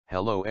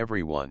Hello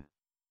everyone.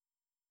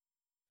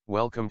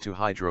 Welcome to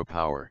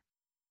Hydropower.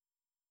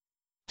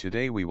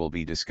 Today we will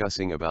be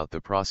discussing about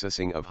the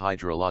processing of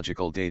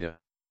hydrological data,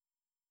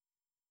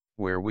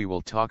 where we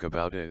will talk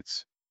about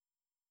its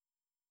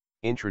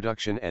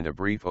introduction and a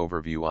brief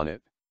overview on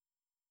it.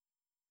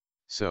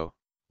 So,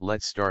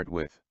 let's start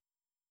with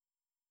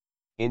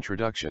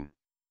introduction.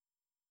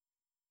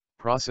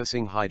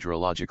 Processing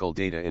hydrological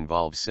data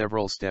involves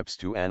several steps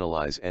to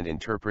analyze and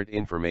interpret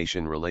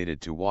information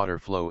related to water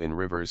flow in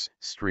rivers,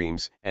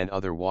 streams, and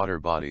other water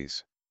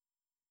bodies.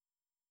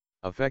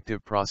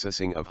 Effective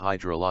processing of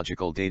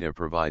hydrological data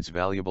provides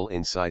valuable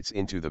insights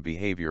into the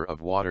behavior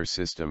of water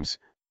systems,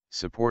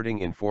 supporting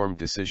informed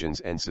decisions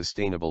and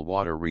sustainable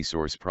water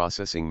resource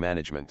processing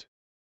management.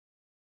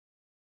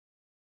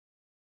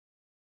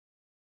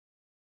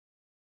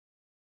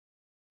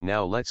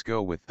 Now let's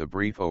go with the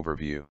brief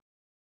overview.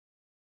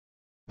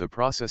 The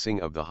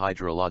processing of the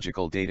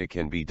hydrological data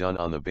can be done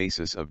on the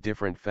basis of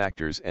different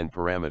factors and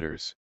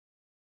parameters.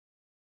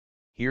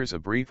 Here's a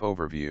brief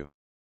overview.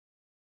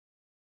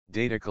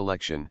 Data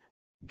collection,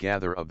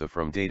 gather of the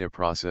from data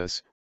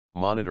process,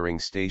 monitoring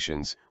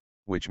stations,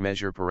 which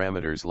measure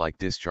parameters like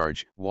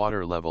discharge,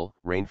 water level,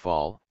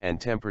 rainfall,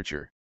 and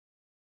temperature.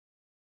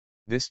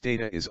 This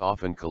data is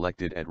often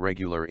collected at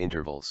regular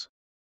intervals.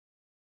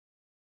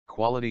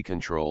 Quality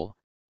control,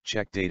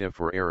 check data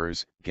for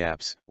errors,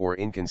 gaps, or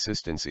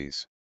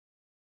inconsistencies.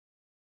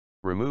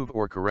 Remove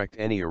or correct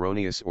any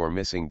erroneous or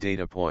missing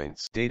data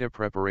points. Data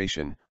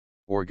preparation,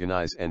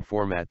 organize and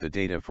format the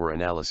data for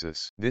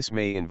analysis. This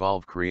may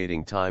involve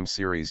creating time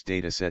series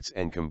datasets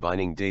and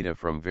combining data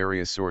from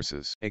various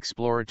sources.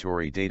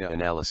 Exploratory data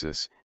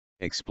analysis,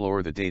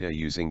 explore the data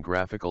using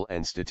graphical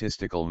and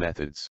statistical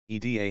methods.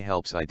 EDA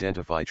helps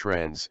identify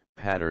trends,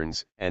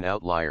 patterns, and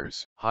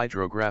outliers.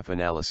 Hydrograph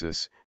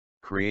analysis,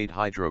 create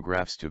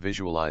hydrographs to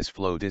visualize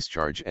flow,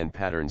 discharge, and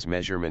patterns.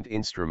 Measurement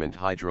instrument,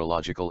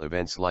 hydrological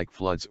events like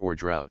floods or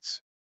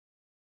droughts.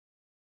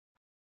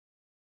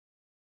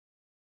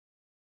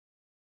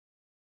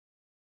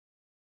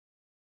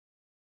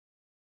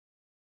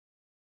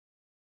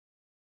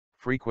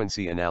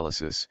 Frequency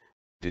analysis,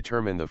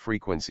 determine the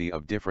frequency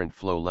of different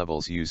flow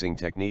levels using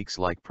techniques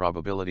like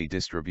probability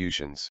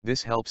distributions.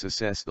 This helps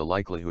assess the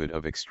likelihood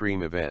of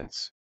extreme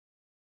events.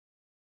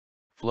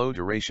 Flow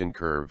duration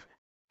curve,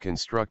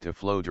 construct a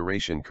flow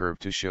duration curve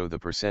to show the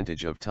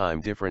percentage of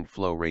time different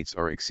flow rates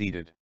are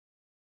exceeded.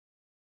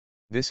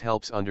 This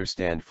helps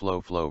understand flow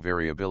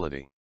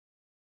variability.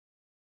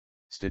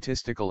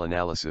 Statistical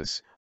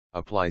analysis,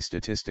 apply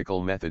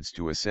statistical methods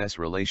to assess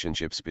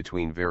relationships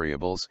between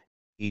variables,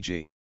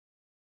 e.g.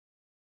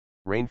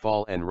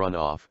 rainfall and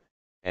runoff,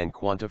 and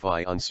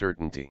quantify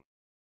uncertainty.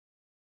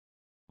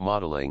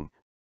 Modeling,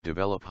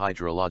 develop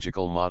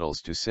hydrological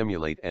models to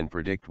simulate and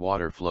predict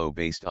water flow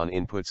based on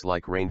inputs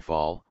like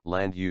rainfall,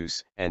 land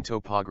use, and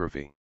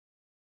topography.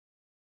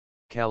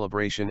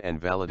 Calibration and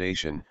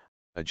validation,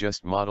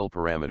 adjust model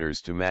parameters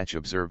to match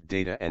observed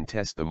data and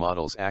test the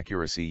model's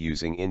accuracy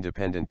using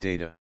independent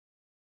data.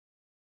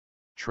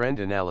 Trend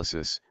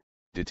analysis,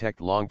 detect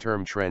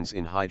long-term trends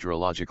in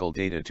hydrological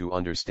data to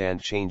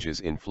understand changes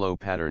in flow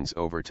patterns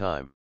over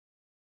time.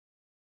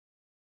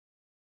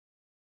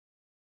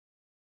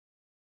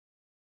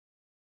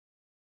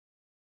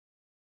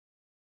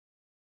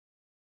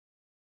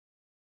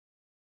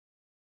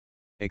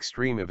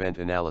 Extreme event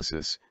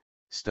analysis,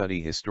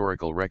 study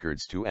historical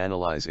records to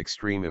analyze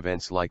extreme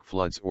events like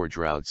floods or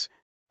droughts,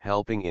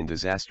 helping in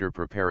disaster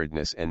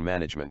preparedness and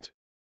management.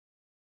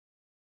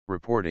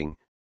 Reporting,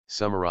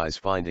 summarize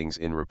findings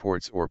in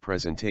reports or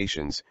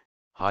presentations,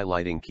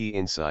 highlighting key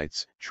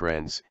insights,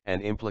 trends,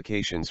 and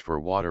implications for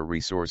water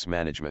resource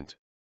management.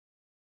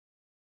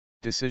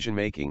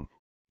 Decision-making,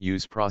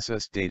 use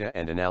processed data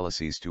and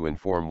analyses to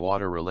inform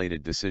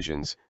water-related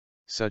decisions,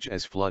 such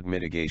as flood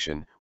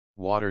mitigation,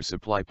 water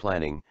supply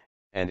planning,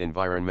 and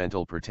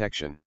environmental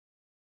protection.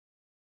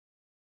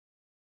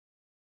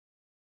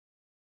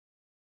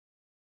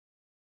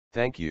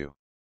 Thank you.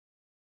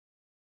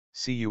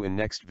 See you in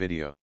next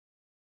video.